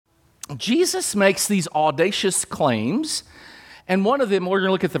Jesus makes these audacious claims, and one of them, we're going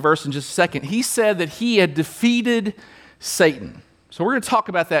to look at the verse in just a second. He said that he had defeated Satan. So we're going to talk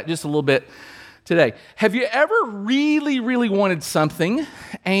about that just a little bit today. Have you ever really wanted something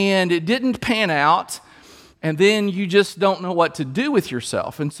and it didn't pan out, and then you just don't know what to do with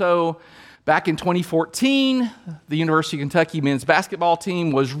yourself? And so back in 2014, the University of Kentucky men's basketball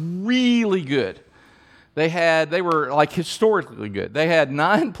team was really good. They were like historically good. They had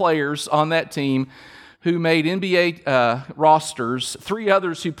 9 players on that team who made NBA rosters, 3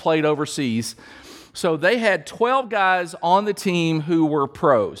 others who played overseas. So they had 12 guys on the team who were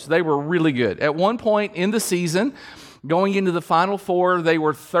pros. They were really good. At one point in the season, going into the Final Four, they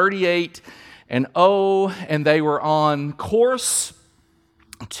were 38-0, and they were on course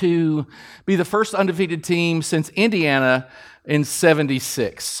to be the first undefeated team since Indiana in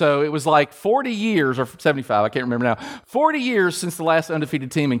 76. So it was like 40 years, or 75, I can't remember now, 40 years since the last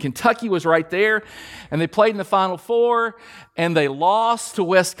undefeated team. And Kentucky was right there, and they played in the Final Four, and they lost to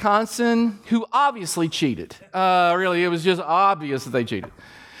Wisconsin, who obviously cheated. Really, it was just obvious that they cheated.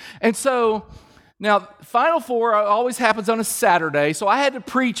 And so now, Final Four always happens on a Saturday, so I had to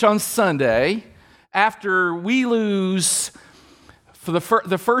preach on Sunday after we lose for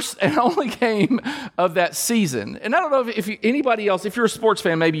the first and only game of that season. And I don't know if anybody else, if you're a sports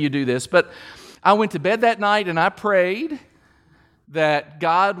fan, maybe you do this, but I went to bed that night and I prayed that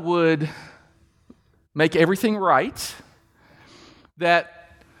God would make everything right,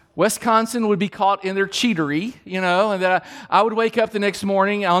 that Wisconsin would be caught in their cheatery, and that I would wake up the next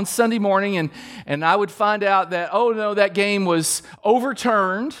morning on Sunday morning and I would find out that, oh no, that game was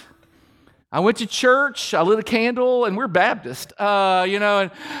overturned. I went to church, I lit a candle, and we're Baptist,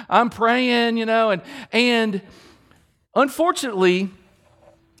 and I'm praying, and unfortunately,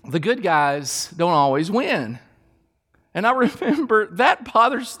 the good guys don't always win. And I remember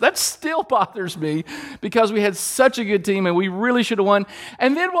that still bothers me because we had such a good team and we really should have won.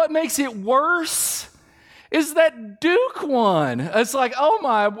 And then what makes it worse is that Duke won. It's like,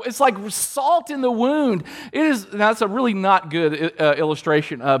 it's like salt in the wound. That's a really not good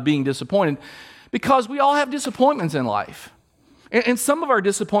illustration of being disappointed, because we all have disappointments in life. And some of our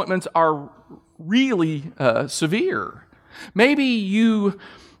disappointments are really severe. Maybe you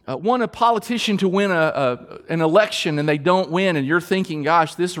want a politician to win an election and they don't win, and you're thinking,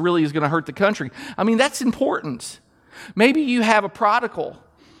 gosh, this really is going to hurt the country. I mean, that's important. Maybe you have a prodigal,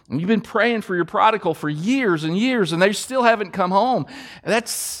 and you've been praying for your prodigal for years and years, and they still haven't come home.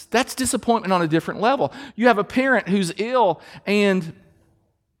 That's disappointment on a different level. You have a parent who's ill, and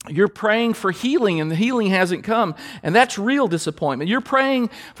you're praying for healing, and the healing hasn't come, and that's real disappointment. You're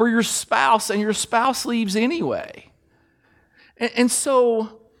praying for your spouse, and your spouse leaves anyway. And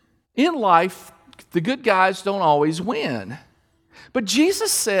so in life, the good guys don't always win. But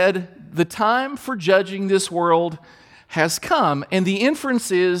Jesus said the time for judging this world has come, and the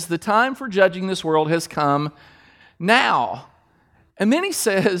inference is the time for judging this world has come now. And then he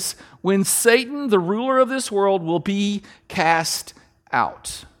says, when Satan, the ruler of this world, will be cast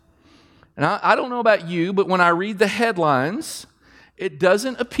out. And I don't know about you, but when I read the headlines, it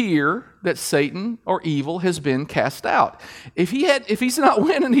doesn't appear that Satan or evil has been cast out. If he's not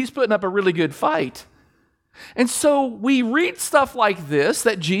winning, he's putting up a really good fight. And so we read stuff like this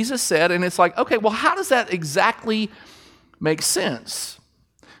that Jesus said, and it's like, okay, well, how does that exactly make sense?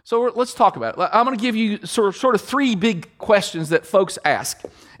 So let's talk about it. I'm going to give you sort of 3 big questions that folks ask.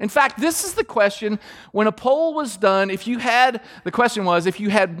 In fact, this is the question when a poll was done. The question was, if you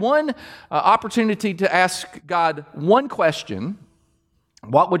had one opportunity to ask God one question,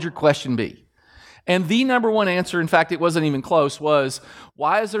 what would your question be? And the number one answer, in fact, it wasn't even close, was,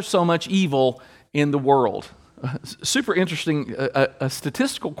 why is there so much evil in the world? Super interesting. A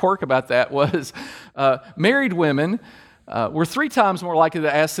statistical quirk about that was married women were 3 times more likely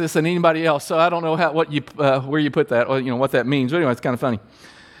to ask this than anybody else. So I don't know where you put that, or what that means. But anyway, it's kind of funny.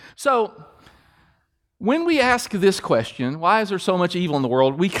 So when we ask this question, why is there so much evil in the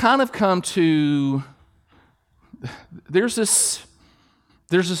world? We kind of come to there's this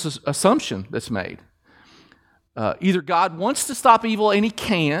assumption that's made. Either God wants to stop evil and he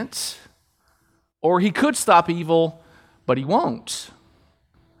can't, or he could stop evil, but he won't.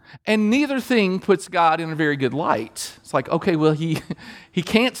 And neither thing puts God in a very good light. It's like, okay, well, he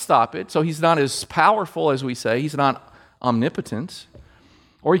can't stop it, so he's not as powerful as we say. He's not omnipotent.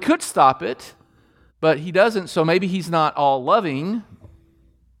 Or he could stop it, but he doesn't, so maybe he's not all loving.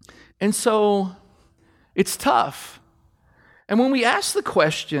 And so it's tough. And when we ask the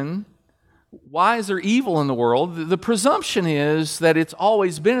question, why is there evil in the world? The presumption is that it's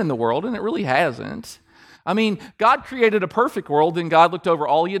always been in the world, and it really hasn't. I mean, God created a perfect world, then God looked over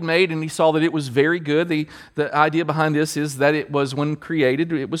all he had made and he saw that it was very good. The idea behind this is that it was, when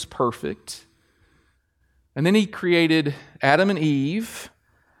created, it was perfect. And then he created Adam and Eve,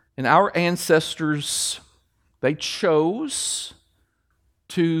 and our ancestors, they chose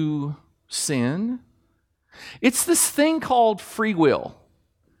to sin. It's this thing called free will.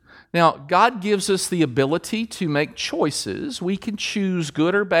 Now, God gives us the ability to make choices. We can choose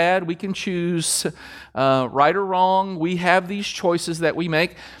good or bad. We can choose right or wrong. We have these choices that we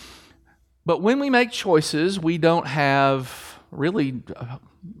make. But when we make choices, we don't have really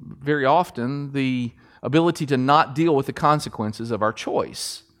very often the ability to not deal with the consequences of our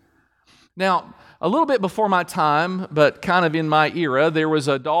choice. Now, a little bit before my time, but kind of in my era, there was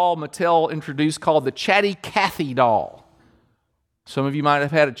a doll Mattel introduced called the Chatty Cathy doll. Some of you might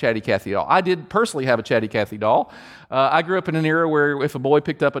have had a Chatty Cathy doll. I did personally have a Chatty Cathy doll. I grew up in an era where if a boy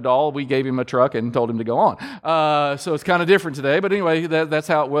picked up a doll, we gave him a truck and told him to go on. So it's kind of different today. But anyway, that's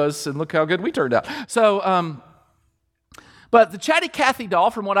how it was, and look how good we turned out. But the Chatty Cathy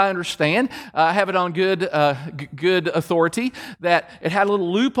doll, from what I understand, I have it on good authority, that it had a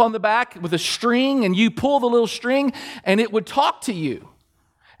little loop on the back with a string, and you pull the little string, and it would talk to you.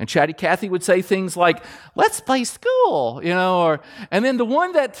 And Chatty Cathy would say things like, "Let's play school," and then the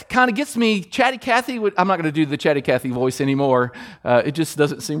one that kind of gets me, Chatty Cathy I'm not going to do the Chatty Cathy voice anymore. It just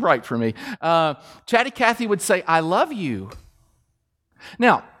doesn't seem right for me. Chatty Cathy would say, "I love you."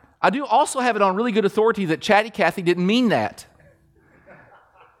 Now, I do also have it on really good authority that Chatty Cathy didn't mean that.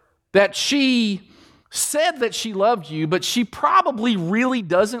 That she said that she loved you, but she probably really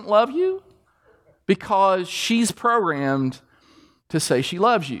doesn't love you because she's programmed to say she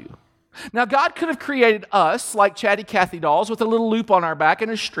loves you. Now, God could have created us like Chatty Cathy dolls with a little loop on our back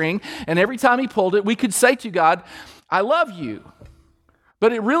and a string, and every time he pulled it, we could say to God, "I love you."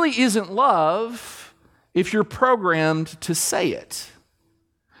 But it really isn't love if you're programmed to say it.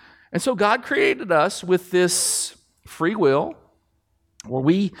 And so God created us with this free will where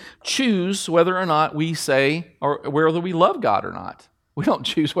we choose whether or not we say, or whether we love God or not. We don't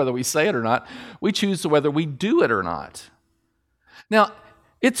choose whether we say it or not. We choose whether we do it or not. Now,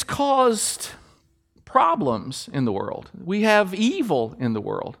 it's caused problems in the world. We have evil in the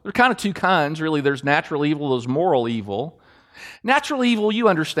world. There are kind of two kinds, really. There's natural evil, there's moral evil. Natural evil, you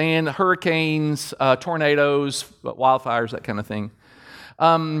understand, hurricanes, tornadoes, wildfires, that kind of thing.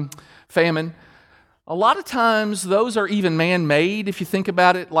 Famine. A lot of times, those are even man-made, if you think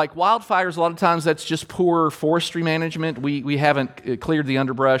about it. Like wildfires, a lot of times that's just poor forestry management. We haven't cleared the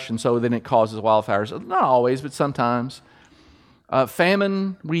underbrush, and so then it causes wildfires. Not always, but sometimes.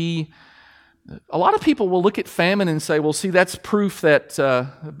 Famine, a lot of people will look at famine and say, well, see, that's proof that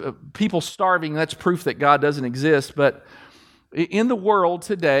people starving, that's proof that God doesn't exist. But in the world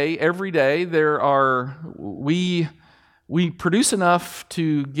today, every day, we produce enough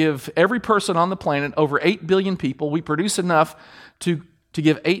to give every person on the planet, over 8 billion people, we produce enough to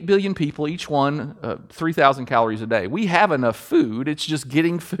give 8 billion people, each one, 3,000 calories a day. We have enough food. It's just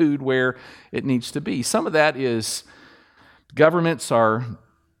getting food where it needs to be. Some of that is governments are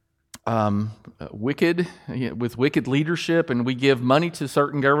wicked, with wicked leadership, and we give money to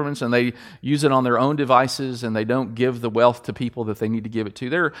certain governments and they use it on their own devices and they don't give the wealth to people that they need to give it to.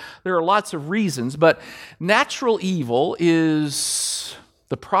 There are lots of reasons, but natural evil is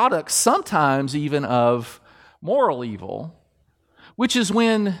the product sometimes even of moral evil, which is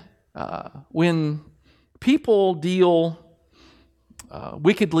when people deal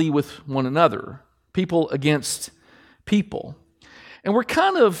wickedly with one another, people against people. And we're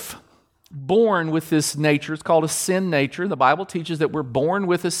kind of born with this nature. It's called a sin nature. The Bible teaches that we're born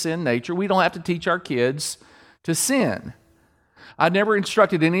with a sin nature. We don't have to teach our kids to sin. I never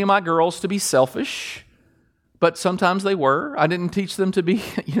instructed any of my girls to be selfish, but sometimes they were. I didn't teach them to be,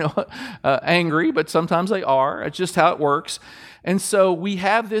 angry, but sometimes they are. It's just how it works. And so we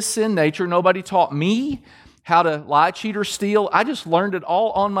have this sin nature. Nobody taught me how to lie, cheat, or steal. I just learned it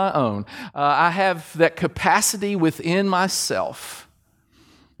all on my own. I have that capacity within myself.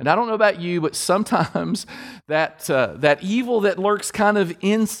 And I don't know about you, but sometimes that evil that lurks kind of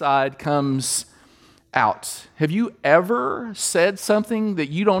inside comes out. Have you ever said something that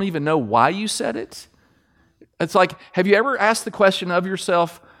you don't even know why you said it? It's like, have you ever asked the question of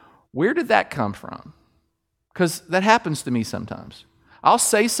yourself, where did that come from? Because that happens to me sometimes. I'll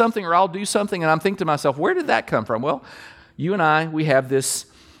say something or I'll do something and I'm thinking to myself, where did that come from? Well, you and we have this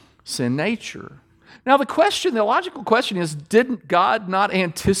sin nature. Now the logical question is, didn't God not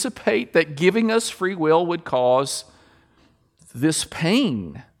anticipate that giving us free will would cause this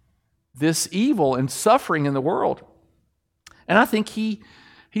pain, this evil and suffering in the world? And I think He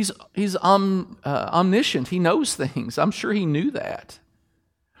He's omniscient. He knows things. I'm sure he knew that.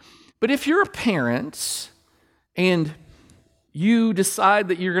 But if you're a parent and you decide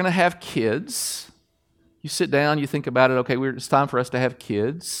that you're going to have kids, you sit down, you think about it, okay, it's time for us to have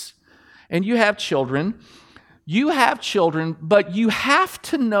kids, and you have children. You have children, but you have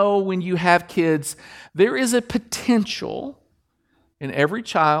to know when you have kids, there is a potential in every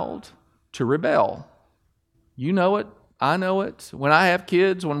child to rebel. You know it. I know it. When I have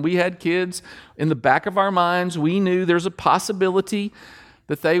kids, when we had kids, in the back of our minds, we knew there's a possibility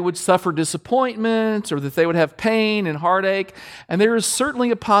that they would suffer disappointment or that they would have pain and heartache. And there is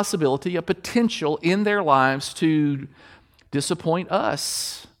certainly a possibility, a potential in their lives to disappoint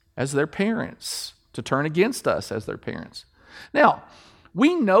us as their parents, to turn against us as their parents. Now,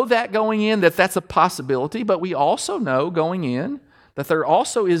 we know that going in, that that's a possibility, but we also know going in that there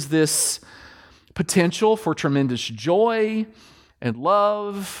also is this potential for tremendous joy and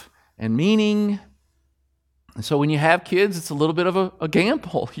love and meaning. And so when you have kids, it's a little bit of a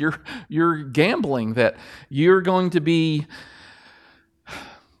gamble. You're gambling that you're going to be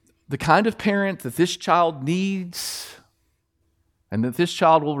the kind of parent that this child needs and that this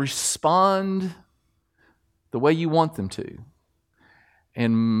child will respond the way you want them to.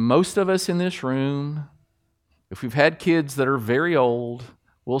 And most of us in this room, if we've had kids that are very old,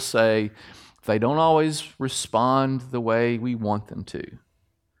 will say, they don't always respond the way we want them to.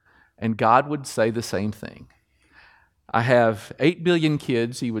 And God would say the same thing. I have 8 billion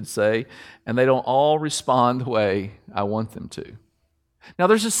kids, he would say, and they don't all respond the way I want them to. Now,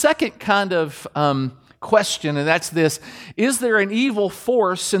 there's a second kind of question, and that's this: is there an evil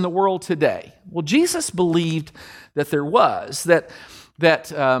force in the world today? Well, Jesus believed that there was, that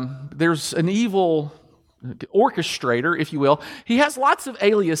there's an evil orchestrator, if you will. He has lots of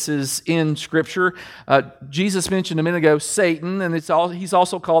aliases in Scripture. Jesus mentioned a minute ago Satan, and he's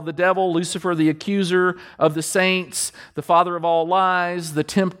also called the devil, Lucifer, the accuser of the saints, the father of all lies, the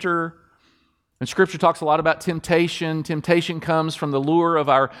tempter. And Scripture talks a lot about temptation. Temptation comes from the lure of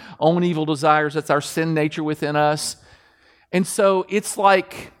our own evil desires. That's our sin nature within us. And so it's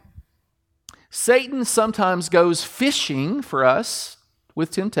like Satan sometimes goes fishing for us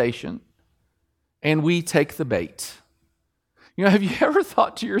with temptation, and we take the bait. You know, have you ever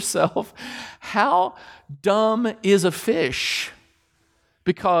thought to yourself, how dumb is a fish?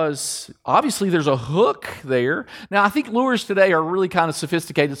 Because obviously there's a hook there. Now, I think lures today are really kind of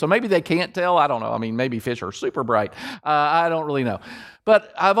sophisticated, so maybe they can't tell. I don't know. I mean, maybe fish are super bright. I don't really know.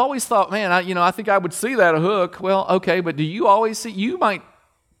 But I've always thought, man, I think I would see that a hook. Well, okay, but do you always see? You might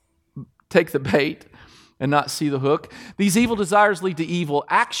take the bait and not see the hook. These evil desires lead to evil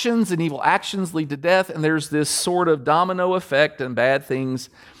actions, and evil actions lead to death, and there's this sort of domino effect, and bad things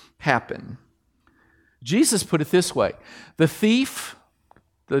happen. Jesus put it this way: the thief,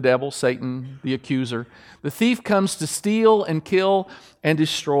 the devil, Satan, the accuser, the thief comes to steal and kill and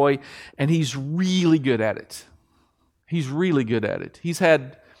destroy, and he's really good at it. He's really good at it. He's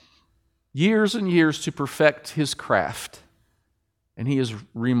had years and years to perfect his craft, and he is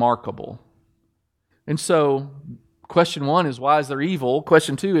remarkable. And so, question 1 is, why is there evil?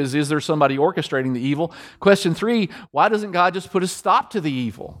 Question 2 is there somebody orchestrating the evil? Question 3, why doesn't God just put a stop to the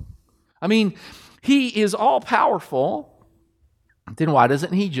evil? I mean, he is all-powerful, then why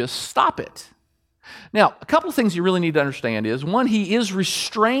doesn't he just stop it? Now, a couple of things you really need to understand is, one, he is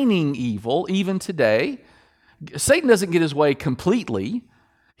restraining evil even today. Satan doesn't get his way completely.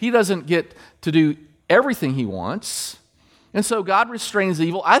 He doesn't get to do everything he wants. And so God restrains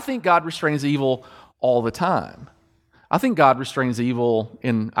evil. I think God restrains evil all the time. I think God restrains evil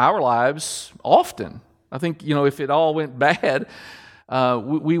in our lives often. I think, if it all went bad,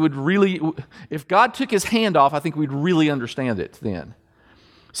 we would really, if God took his hand off, I think we'd really understand it then.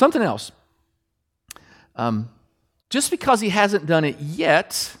 Something else. Just because he hasn't done it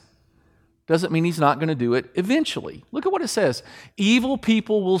yet doesn't mean he's not going to do it eventually. Look at what it says. Evil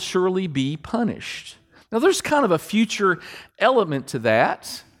people will surely be punished. Now, there's kind of a future element to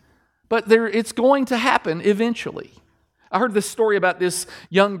that, but it's going to happen eventually. I heard this story about this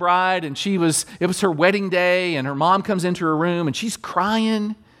young bride, and it was her wedding day, and her mom comes into her room, and she's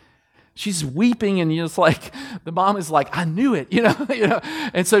crying. She's weeping, and it's like, the mom is like, I knew it,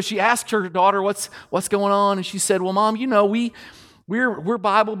 And so she asked her daughter, what's going on? And she said, well, Mom, we're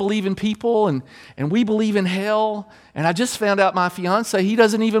Bible-believing people, and we believe in hell. And I just found out my fiance, he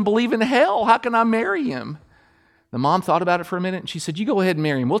doesn't even believe in hell. How can I marry him? The mom thought about it for a minute, and she said, you go ahead and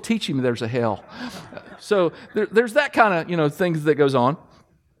marry him. We'll teach him there's a hell. So there's that kind of, things that goes on.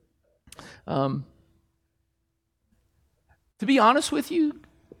 To be honest with you,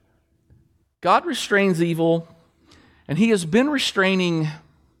 God restrains evil, and he has been restraining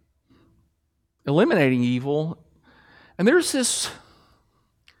eliminating evil. And there's this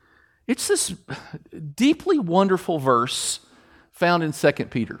deeply wonderful verse found in 2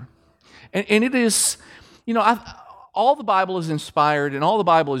 Peter. And it is, all the Bible is inspired and all the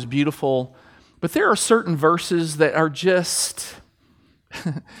Bible is beautiful, but there are certain verses that are just,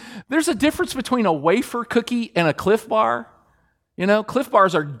 there's a difference between a wafer cookie and a Cliff Bar. Cliff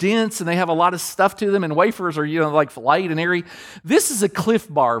Bars are dense and they have a lot of stuff to them, and wafers are, like light and airy. This is a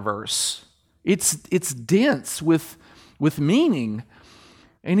Cliff Bar verse. It's dense with meaning.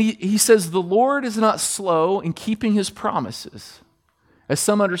 And he says, the Lord is not slow in keeping his promises, as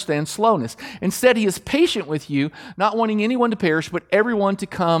some understand slowness. Instead, he is patient with you, not wanting anyone to perish, but everyone to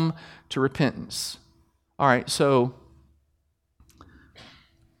come to repentance. All right, so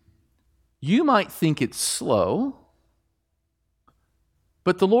you might think it's slow,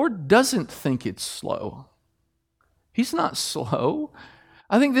 but the Lord doesn't think it's slow. He's not slow.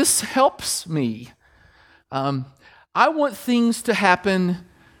 I think this helps me. I want things to happen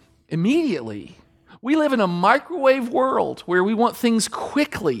immediately. We live in a microwave world where we want things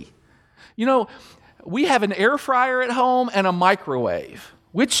quickly. We have an air fryer at home and a microwave.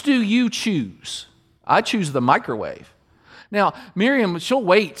 Which do you choose? I choose the microwave. Now, Miriam, she'll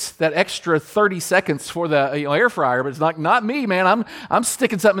wait that extra 30 seconds for the air fryer, but it's not me, man. I'm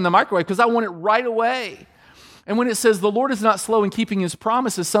sticking something in the microwave because I want it right away. And when it says the Lord is not slow in keeping his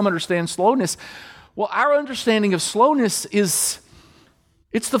promises, some understand slowness. Well, our understanding of slowness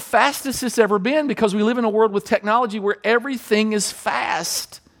it's the fastest it's ever been, because we live in a world with technology where everything is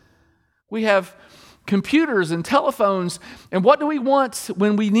fast. We have computers and telephones, and what do we want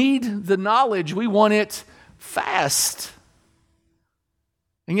when we need the knowledge? We want it fast.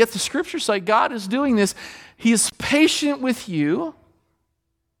 And yet the scriptures say God is doing this. He is patient with you.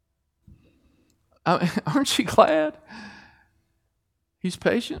 Aren't you glad? He's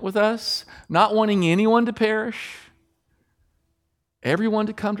patient with us, not wanting anyone to perish, everyone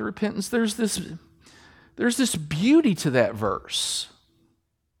to come to repentance. There's this beauty to that verse.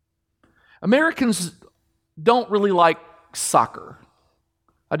 Americans don't really like soccer.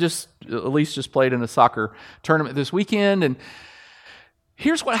 Elise just played in a soccer tournament this weekend, and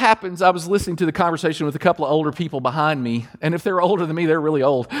here's what happens. I was listening to the conversation with a couple of older people behind me, and if they're older than me, they're really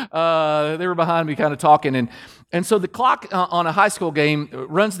old. They were behind me kind of talking, and so the clock on a high school game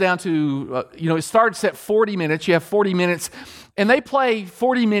runs down to, it starts at 40 minutes. You have 40 minutes, and they play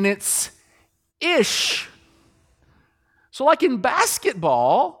 40 minutes-ish. So like in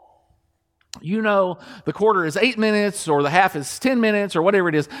basketball, the quarter is 8 minutes or the half is 10 minutes or whatever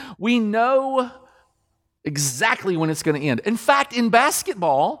it is. We know exactly when it's going to end. In fact, in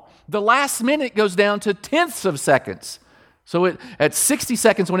basketball, the last minute goes down to tenths of seconds. So at 60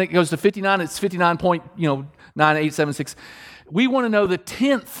 seconds, when it goes to 59, it's 59.9876. We want to know the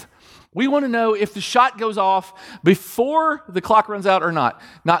tenth. We want to know if the shot goes off before the clock runs out or not.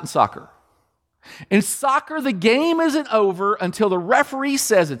 Not in soccer. In soccer, the game isn't over until the referee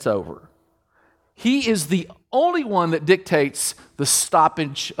says it's over. He is the only one that dictates the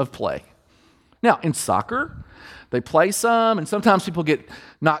stoppage of play. Now, in soccer, they play some, and sometimes people get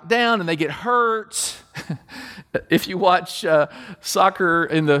knocked down and they get hurt. If you watch soccer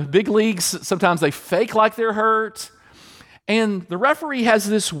in the big leagues, sometimes they fake like they're hurt. And the referee has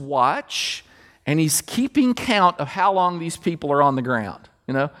this watch, and he's keeping count of how long these people are on the ground,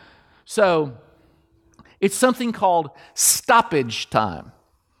 So it's something called stoppage time.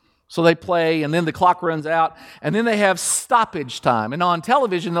 So they play, and then the clock runs out, and then they have stoppage time. And on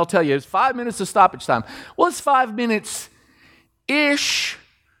television, they'll tell you it's 5 minutes of stoppage time. Well, it's 5 minutes-ish,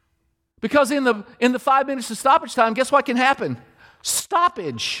 because in the 5 minutes of stoppage time, guess what can happen?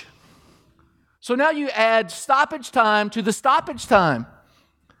 Stoppage. So now you add stoppage time to the stoppage time.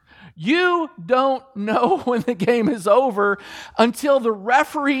 You don't know when the game is over until the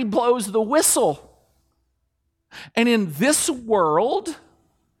referee blows the whistle. And in this world,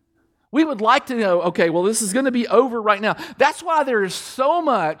 we would like to know, okay, well, this is going to be over right now. That's why there is so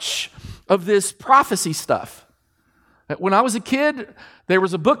much of this prophecy stuff. When I was a kid, there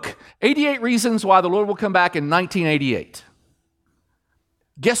was a book, 88 Reasons Why the Lord Will Come Back in 1988.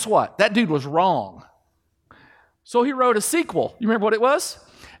 Guess what? That dude was wrong. So he wrote a sequel. You remember what it was?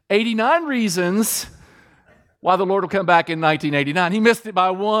 89 Reasons Why the Lord Will Come Back in 1989. He missed it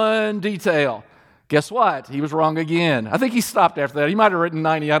by one detail. Guess what? He was wrong again. I think he stopped after that. He might have written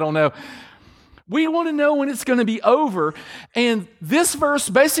 90, I don't know. We want to know when it's going to be over. And this verse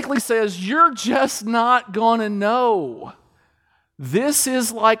basically says, you're just not going to know. This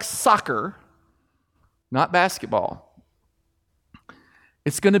is like soccer, not basketball.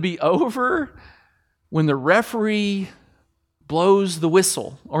 It's going to be over when the referee blows the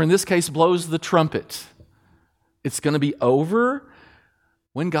whistle, or in this case, blows the trumpet. It's going to be over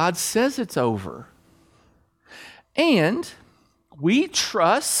when God says it's over. And we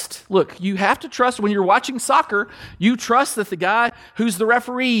trust, look, you have to trust when you're watching soccer, you trust that the guy who's the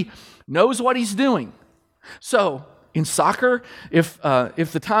referee knows what he's doing. So in soccer, if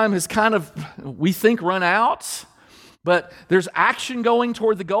the time has kind of, we think, run out, but there's action going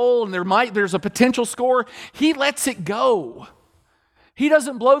toward the goal and there's a potential score, he lets it go. He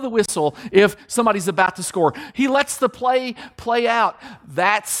doesn't blow the whistle if somebody's about to score. He lets the play out.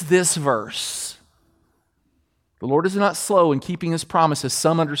 That's this verse. The Lord is not slow in keeping his promises.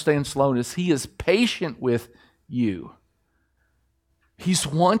 Some understand slowness. He is patient with you. He's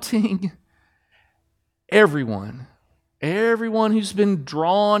wanting everyone who's been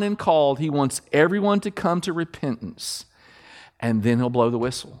drawn and called, he wants everyone to come to repentance. And then he'll blow the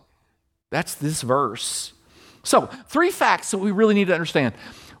whistle. That's this verse. So, 3 facts that we really need to understand.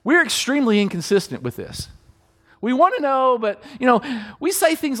 We're extremely inconsistent with this. We want to know, but, we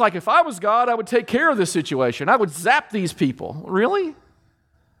say things like, if I was God, I would take care of this situation. I would zap these people. Really?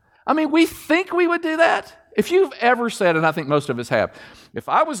 I mean, we think we would do that. If you've ever said, and I think most of us have, if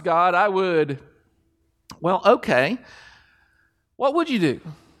I was God, I would, well, okay. What would you do?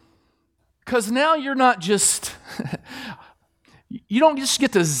 Because now you're not just, you don't just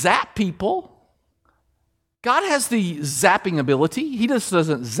get to zap people. God has the zapping ability. He just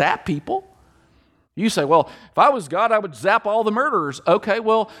doesn't zap people. You say, well, if I was God, I would zap all the murderers. Okay,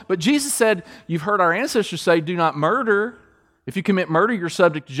 well, but Jesus said, you've heard our ancestors say, do not murder. If you commit murder, you're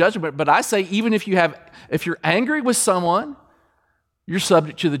subject to judgment. But I say, even if you're angry with someone, you're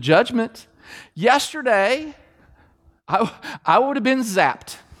subject to the judgment. Yesterday, I would have been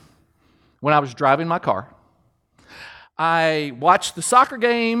zapped when I was driving my car. I watched the soccer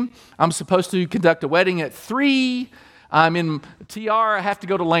game. I'm supposed to conduct a wedding at 3. I'm in TR. I have to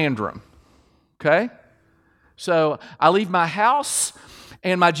go to Landrum. Okay? So I leave my house,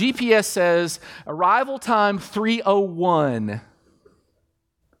 and my GPS says arrival time 3:01.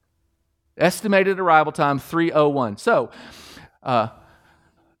 Estimated arrival time 3:01. So I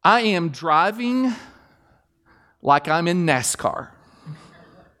am driving like I'm in NASCAR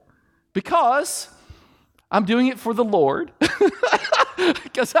because I'm doing it for the Lord,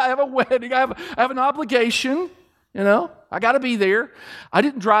 because I have a wedding, I have an obligation, I got to be there. I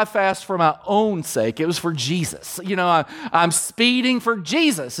didn't drive fast for my own sake. It was for Jesus. I'm speeding for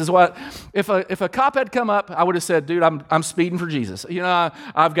Jesus is what, if a cop had come up, I would have said, dude, I'm speeding for Jesus.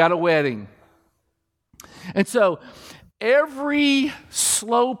 I've got a wedding. And so every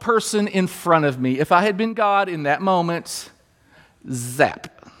slow person in front of me, if I had been God in that moment, zap.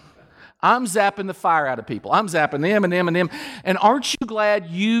 I'm zapping the fire out of people. I'm zapping them and them and them. And aren't you glad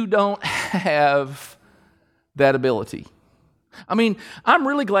you don't have that ability? I mean, I'm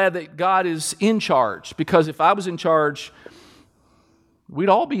really glad that God is in charge, because if I was in charge, we'd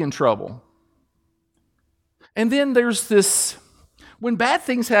all be in trouble. And then there's this, when bad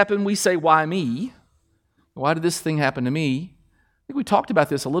things happen, we say, why me? Why did this thing happen to me? I think we talked about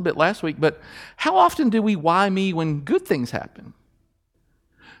this a little bit last week, but how often do we why me when good things happen?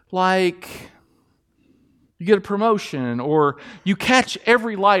 Like you get a promotion, or you catch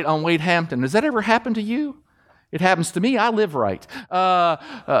every light on Wade Hampton. Does that ever happen to you? It happens to me. I live right.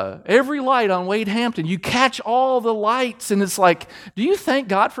 Every light on Wade Hampton, you catch all the lights, and it's like, do you thank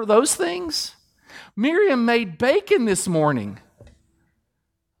God for those things? Miriam made bacon this morning. I'm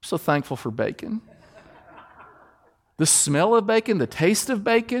so thankful for bacon. The smell of bacon, the taste of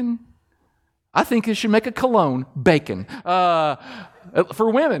bacon. I think it should make a cologne, bacon. For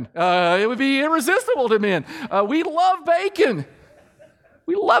women, it would be irresistible to men. We love bacon.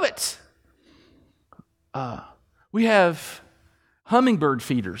 We love it. We have hummingbird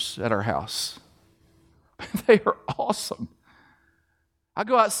feeders at our house. They are awesome. I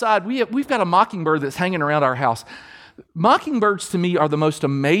go outside. We've got a mockingbird that's hanging around our house. Mockingbirds to me are the most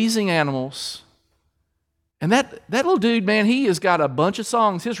amazing animals. And that little dude, man, he has got a bunch of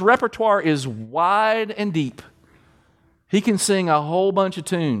songs. His repertoire is wide and deep. He can sing a whole bunch of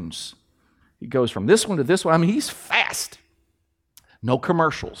tunes. He goes from this one to this one. I mean, he's fast. No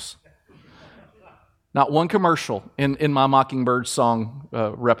commercials. Not one commercial in my Mockingbird song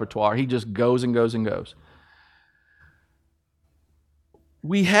repertoire. He just goes and goes and goes.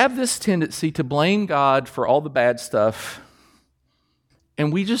 We have this tendency to blame God for all the bad stuff,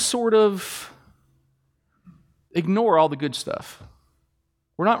 and we just sort of ignore all the good stuff.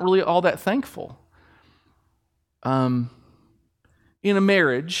 We're not really all that thankful. In a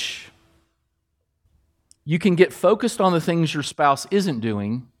marriage, you can get focused on the things your spouse isn't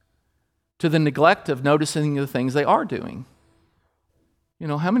doing to the neglect of noticing the things they are doing.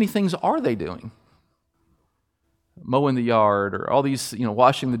 how many things are they doing? Mowing the yard, or all these,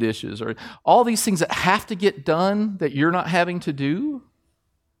 washing the dishes, or all these things that have to get done that you're not having to do.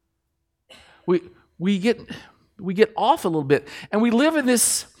 We get off a little bit, and we live in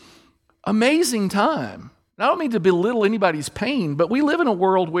this amazing time. I don't mean to belittle anybody's pain, but we live in a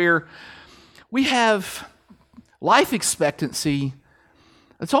world where we have life expectancy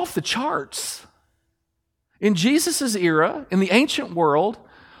that's off the charts. In Jesus' era, in the ancient world,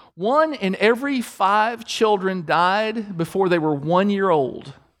 1 in every 5 children died before they were 1 year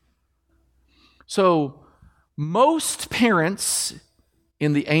old. So most parents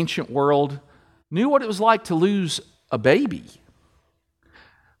in the ancient world knew what it was like to lose a baby.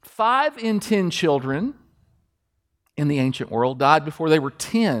 5 in 10 children in the ancient world died before they were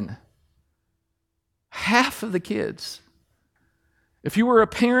 10. Half of the kids. If you were a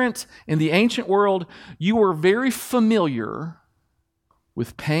parent in the ancient world, you were very familiar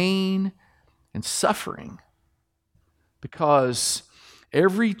with pain and suffering, because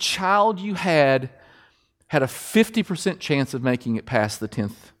every child you had a 50% chance of making it past their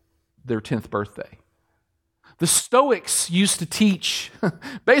 10th birthday. The Stoics used to teach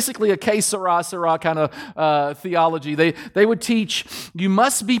basically a que sera kind of theology. They would teach you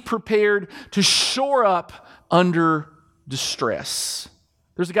must be prepared to shore up under distress.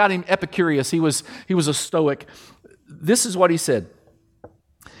 There's a guy named Epicurus. He was a Stoic. This is what he said.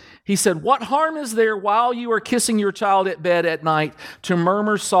 He said, "What harm is there while you are kissing your child at bed at night to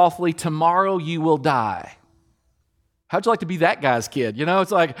murmur softly, 'Tomorrow you will die'?" How'd you like to be that guy's kid?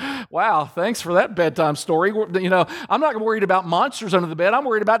 It's like, wow, thanks for that bedtime story. I'm not worried about monsters under the bed. I'm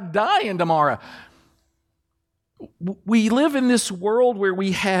worried about dying tomorrow. We live in this world where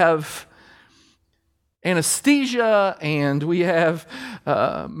we have anesthesia and we have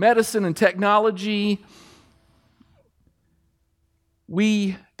medicine and technology.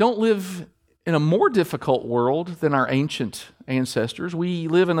 We don't live in a more difficult world than our ancient ancestors. We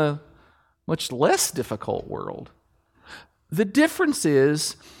live in a much less difficult world. The difference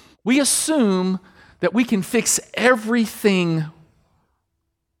is we assume that we can fix everything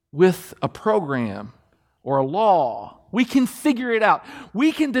with a program or a law. We can figure it out.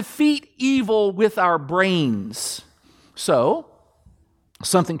 We can defeat evil with our brains. So,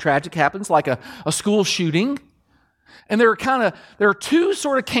 something tragic happens, like a school shooting, and there are 2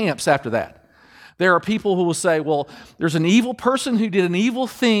 sort of camps after that. There are people who will say, well, there's an evil person who did an evil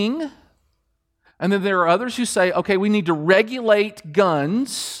thing. And then there are others who say, okay, we need to regulate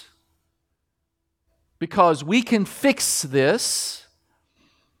guns because we can fix this.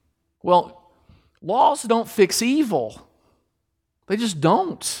 Well, laws don't fix evil. They just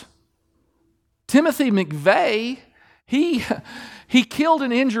don't. Timothy McVeigh, he killed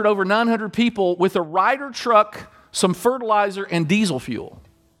and injured over 900 people with a Ryder truck, some fertilizer, and diesel fuel.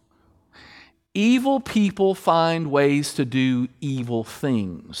 Evil people find ways to do evil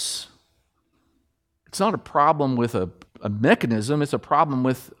things. It's not a problem with a mechanism, it's a problem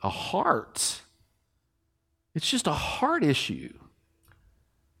with a heart. It's just a heart issue.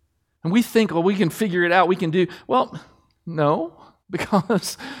 And we think, we can figure it out, we can do. Well, no,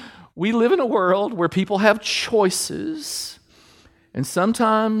 because we live in a world where people have choices, and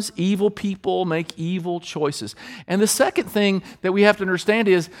sometimes evil people make evil choices. And the second thing that we have to understand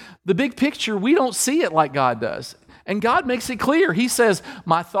is the big picture, we don't see it like God does. And God makes it clear. He says,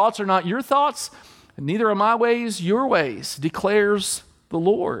 "My thoughts are not your thoughts, and neither are my ways your ways, declares the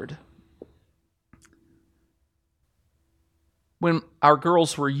Lord." When our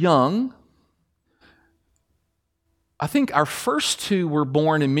girls were young, I think our first 2 were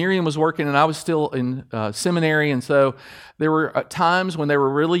born, and Miriam was working, and I was still in seminary, and so there were times when they were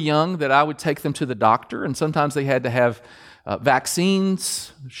really young that I would take them to the doctor, and sometimes they had to have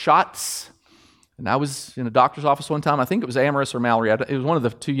vaccines, shots. And I was in a doctor's office one time. I think it was Amaris or Mallory. It was one of the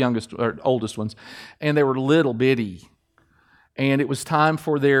 2 youngest or oldest ones. And they were little bitty. And it was time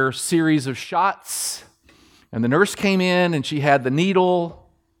for their series of shots. And the nurse came in and she had the needle.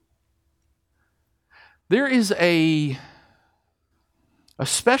 There is a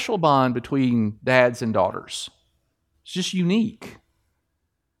special bond between dads and daughters. It's just unique.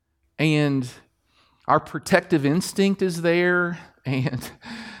 And our protective instinct is there. And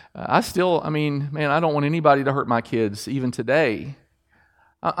I don't want anybody to hurt my kids, even today.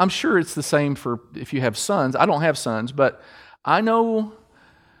 I'm sure it's the same for if you have sons. I don't have sons, but I know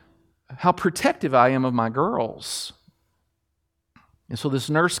how protective I am of my girls. And so this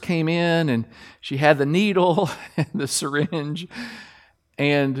nurse came in, and she had the needle and the syringe,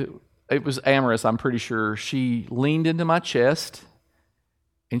 and it was Amaris, I'm pretty sure. She leaned into my chest,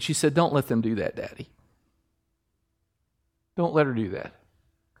 and she said, "Don't let them do that, Daddy. Don't let her do that."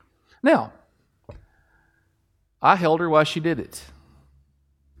 Now, I held her while she did it.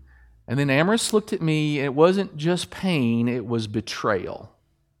 And then Amaris looked at me, and it wasn't just pain, it was betrayal.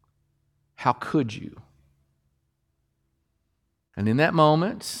 How could you? And in that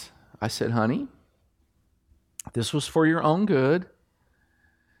moment, I said, honey, this was for your own good,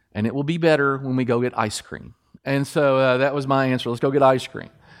 and it will be better when we go get ice cream. And so that was my answer. Let's go get ice cream.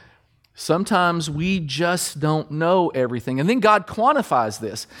 Sometimes we just don't know everything. And then God quantifies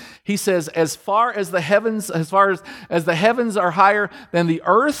this. He says, as far as the heavens are higher than the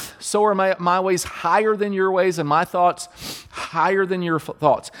earth, so are my ways higher than your ways, and my thoughts higher than your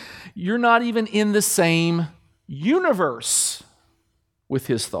thoughts. You're not even in the same universe with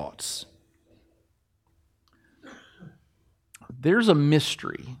his thoughts. There's a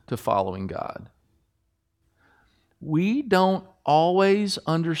mystery to following God. We don't always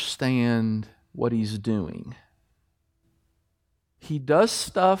understand what he's doing. He does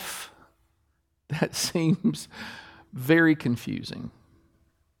stuff that seems very confusing.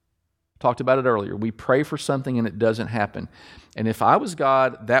 Talked about it earlier. We pray for something and it doesn't happen. And if I was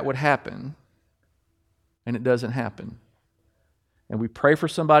God, that would happen, and it doesn't happen. And we pray for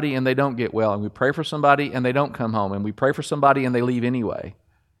somebody and they don't get well, and we pray for somebody and they don't come home, and we pray for somebody and they leave anyway.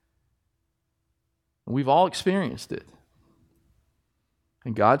 We've all experienced it.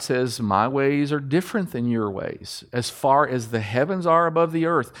 And God says, my ways are different than your ways. As far as the heavens are above the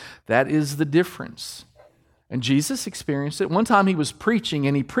earth, that is the difference. And Jesus experienced it. One time he was preaching,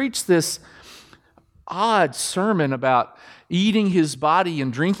 and he preached this odd sermon about eating his body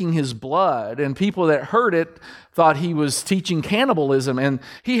and drinking his blood. And people that heard it thought he was teaching cannibalism. And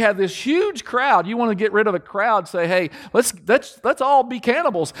he had this huge crowd. You want to get rid of a crowd, say, hey, let's all be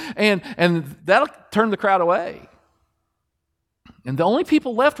cannibals. And that'll turn the crowd away. And the only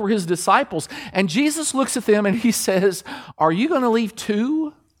people left were his disciples. And Jesus looks at them and he says, are you going to leave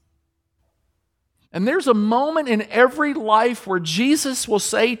too? And there's a moment in every life where Jesus will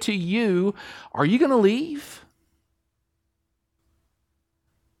say to you, are you going to leave?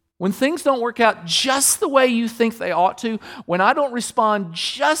 When things don't work out just the way you think they ought to, when I don't respond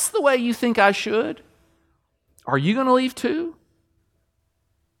just the way you think I should, are you going to leave too?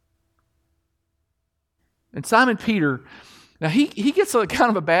 And Simon Peter, now he gets a kind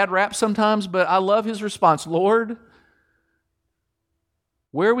of a bad rap sometimes, but I love his response. Lord,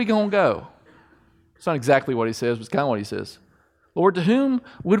 where are we going to go? It's not exactly what he says, but it's kind of what he says. Lord, to whom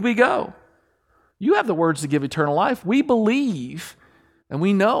would we go? You have the words to give eternal life. We believe and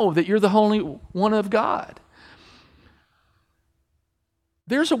we know that you're the only one of God.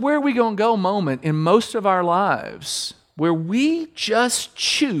 There's a where we going to go moment in most of our lives where we just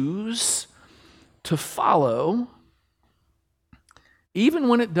choose to follow even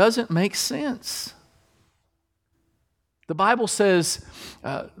when it doesn't make sense. The Bible says,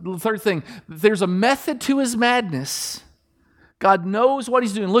 the third thing, there's a method to his madness. God knows what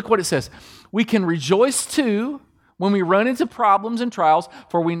he's doing. Look what it says. We can rejoice too when we run into problems and trials,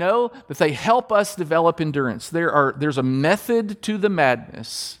 for we know that they help us develop endurance. There's a method to the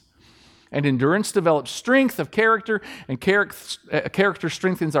madness. And endurance develops strength of character, and character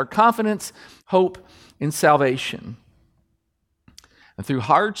strengthens our confidence, hope, and salvation. And through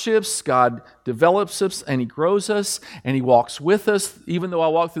hardships, God develops us and he grows us and he walks with us. Even though I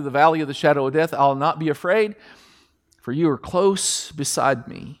walk through the valley of the shadow of death, I'll not be afraid, for you are close beside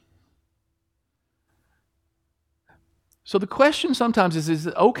me. So the question sometimes is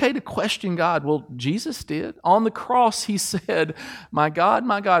it okay to question God? Well, Jesus did. On the cross, he said, my God,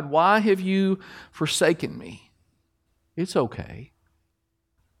 why have you forsaken me? It's okay.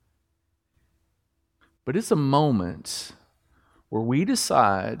 But it's a moment where we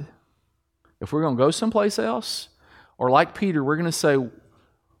decide if we're going to go someplace else, or like Peter, we're going to say,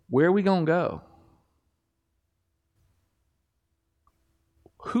 where are we going to go?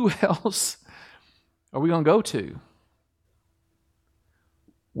 Who else are we going to go to?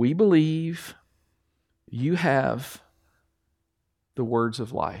 We believe you have the words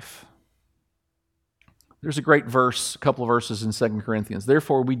of life. There's a great verse, a couple of verses in 2 Corinthians.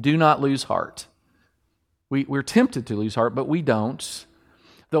 Therefore, we do not lose heart. We're tempted to lose heart, but we don't.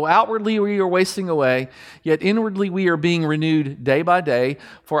 Though outwardly we are wasting away, yet inwardly we are being renewed day by day,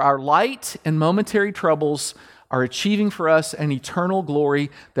 for our light and momentary troubles are achieving for us an eternal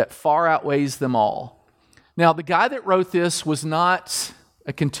glory that far outweighs them all. Now, the guy that wrote this was not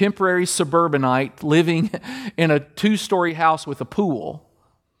a contemporary suburbanite living in a 2-story house with a pool.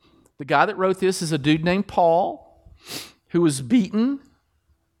 The guy that wrote this is a dude named Paul, who was beaten,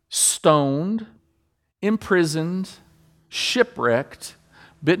 stoned, imprisoned, shipwrecked,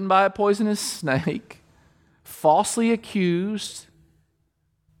 bitten by a poisonous snake, falsely accused,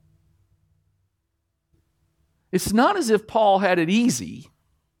 It's not as if Paul had it easy.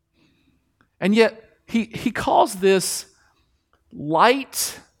 And yet, he calls this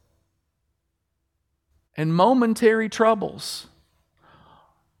light and momentary troubles.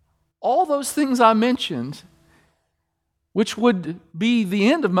 All those things I mentioned, which would be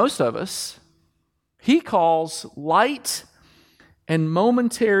the end of most of us, he calls light and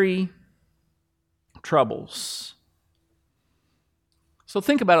momentary troubles. So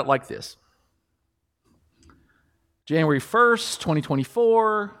think about it like this. January 1st,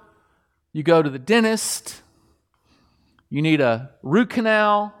 2024, you go to the dentist. You need a root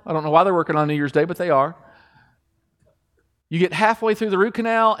canal. I don't know why they're working on New Year's Day, but they are. You get halfway through the root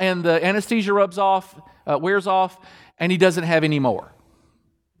canal and the anesthesia wears off, and he doesn't have any more.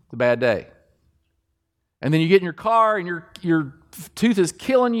 It's a bad day. And then you get in your car and your tooth is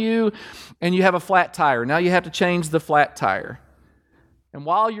killing you and you have a flat tire. Now you have to change the flat tire. And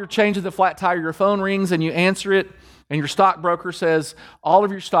while you're changing the flat tire, your phone rings and you answer it and your stockbroker says, all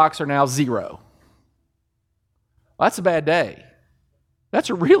of your stocks are now zero. Well, that's a bad day. That's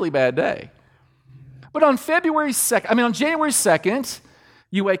a really bad day. But on January 2nd,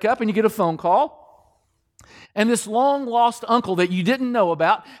 you wake up and you get a phone call. And this long-lost uncle that you didn't know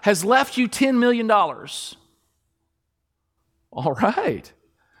about has left you $10 million. All right.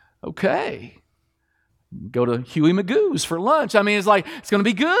 Okay. Go to Huey Magoo's for lunch. It's like, it's going to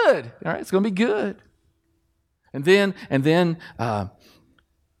be good. All right, it's going to be good. And then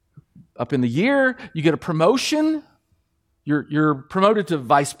up in the year, you get a promotion. You're promoted to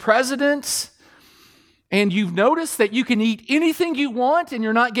vice president. And you've noticed that you can eat anything you want and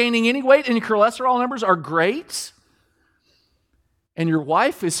you're not gaining any weight and your cholesterol numbers are great. And your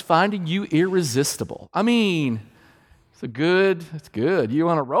wife is finding you irresistible. It's good. You're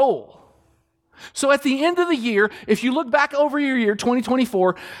on a roll. So at the end of the year, if you look back over your year,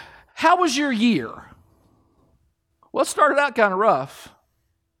 2024, how was your year? Well, it started out kind of rough.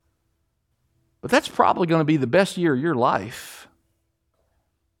 But that's probably going to be the best year of your life.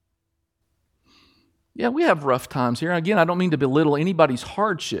 Yeah, we have rough times here. Again, I don't mean to belittle anybody's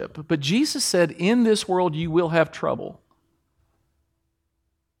hardship, but Jesus said, in this world you will have trouble.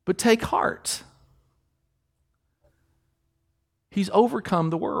 But take heart. He's overcome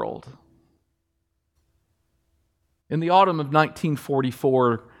the world. In the autumn of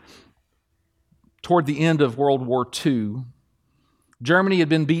 1944, toward the end of World War II, Germany had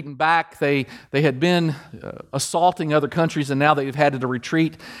been beaten back. They had been assaulting other countries, and now they've had to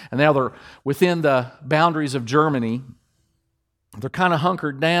retreat, and now they're within the boundaries of Germany. They're kind of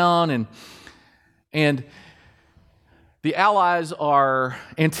hunkered down, and the Allies are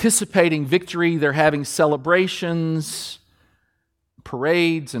anticipating victory. They're having celebrations,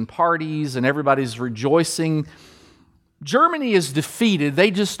 parades, and parties, and everybody's rejoicing. Germany is defeated.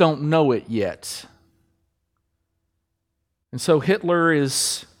 They just don't know it yet. And so Hitler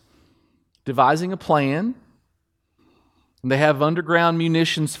is devising a plan. And they have underground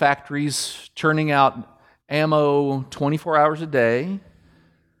munitions factories churning out ammo 24 hours a day.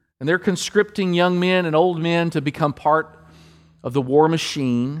 And they're conscripting young men and old men to become part of the war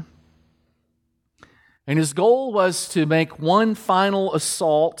machine. And his goal was to make one final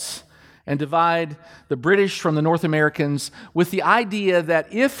assault and divide the British from the North Americans, with the idea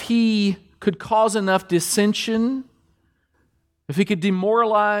that if he could cause enough dissension, if he could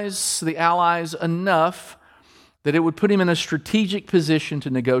demoralize the Allies enough, that it would put him in a strategic position to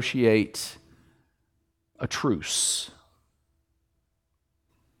negotiate a truce.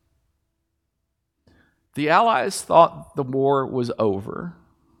 The Allies thought the war was over.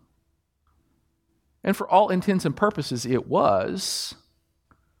 And for all intents and purposes, it was,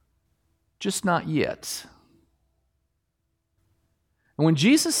 just not yet. And when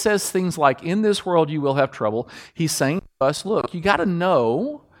Jesus says things like, in this world you will have trouble, he's saying to us, look, you got to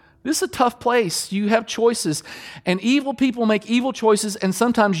know, this is a tough place. You have choices. And evil people make evil choices, and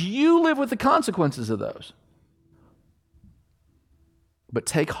sometimes you live with the consequences of those. But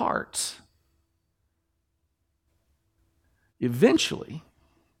take heart. Eventually,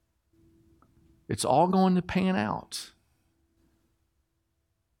 it's all going to pan out.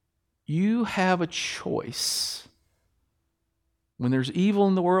 You have a choice. When there's evil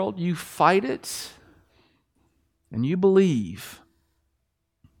in the world, you fight it and you believe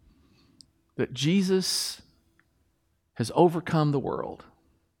that Jesus has overcome the world.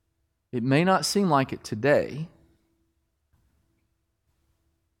 It may not seem like it today,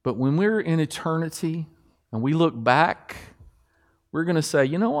 but when we're in eternity and we look back, we're going to say,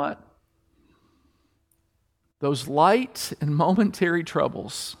 you know what? Those light and momentary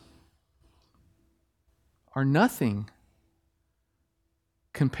troubles are nothing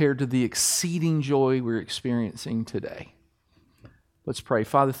compared to the exceeding joy we're experiencing today? Let's pray.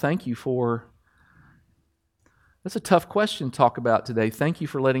 Father, thank you for... That's a tough question to talk about today. Thank you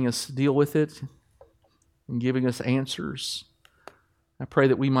for letting us deal with it and giving us answers. I pray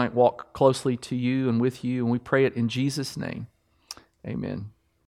that we might walk closely to you and with you, and we pray it in Jesus' name. Amen.